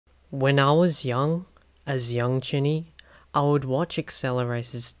When I was young, as young Chinny, I would watch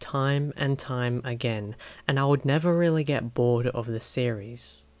AcceleRacers time and time again, and I would never really get bored of the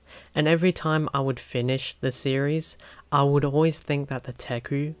series. And every time I would finish the series, I would always think that the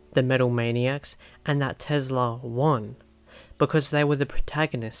Teku, the Metal Maniacs, and that Tesla won, because they were the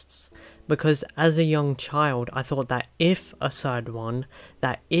protagonists. Because as a young child, I thought that if a side won,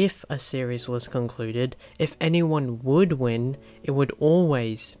 that if a series was concluded, if anyone would win, it would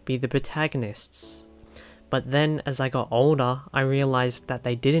always be the protagonists. But then as I got older, I realized that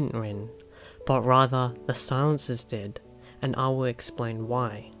they didn't win, but rather the Silencers did, and I will explain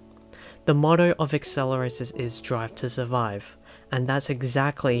why. The motto of AcceleRacers is Drive to Survive, and that's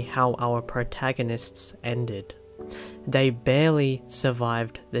exactly how our protagonists ended. They barely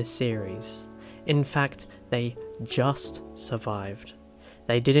survived the series. In fact, they just survived.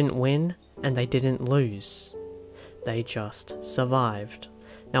 They didn't win, and they didn't lose. They just survived.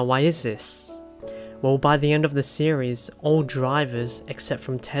 Now why is this? Well, by the end of the series, all drivers, except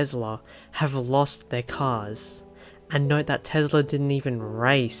from Tesla, have lost their cars. And note that Tesla didn't even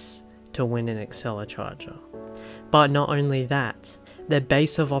race to win an AcceleCharger. But not only that, their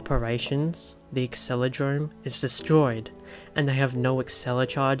base of operations, the Acceledrome, is destroyed, and they have no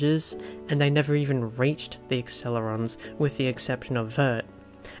AcceleChargers, and they never even reached the Accelerons with the exception of Vert,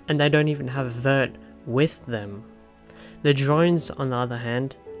 and they don't even have Vert with them. The drones, on the other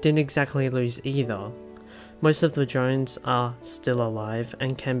hand, didn't exactly lose either. Most of the drones are still alive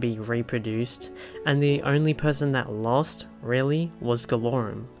and can be reproduced, and the only person that lost, really, was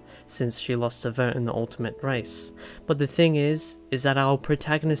Galorum, since she lost to Vert in the ultimate race. But the thing is that our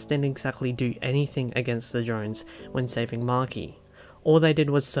protagonists didn't exactly do anything against the drones when saving Marky. All they did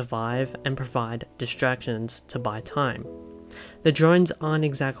was survive and provide distractions to buy time. The drones aren't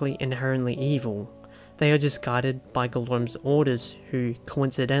exactly inherently evil. They are just guided by Galorum's orders, who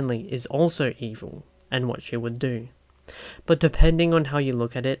coincidentally is also evil, and what she would do. But depending on how you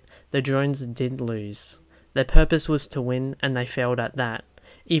look at it, the drones did lose. Their purpose was to win, and they failed at that,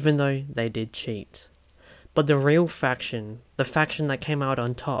 even though they did cheat. But the real faction, the faction that came out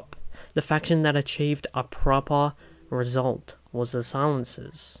on top, the faction that achieved a proper result, was the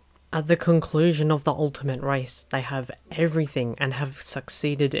Silencers. At the conclusion of the ultimate race, they have everything and have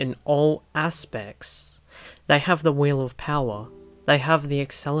succeeded in all aspects. They have the Wheel of Power, they have the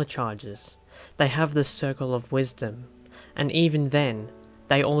AcceleChargers, they have the Circle of Wisdom, and even then,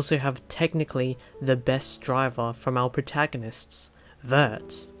 they also have technically the best driver from our protagonists,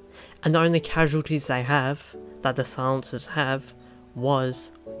 Vert. And the only casualties they have, that the Silencers have,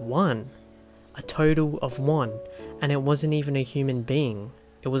 was one. A total of one, and it wasn't even a human being,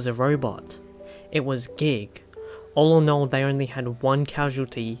 it was a robot. It was Gig. All in all, they only had one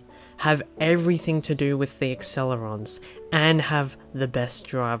casualty, have everything to do with the Accelerons, and have the best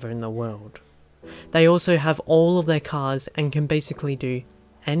driver in the world. They also have all of their cars and can basically do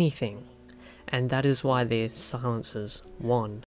anything, and that is why the Silencers won.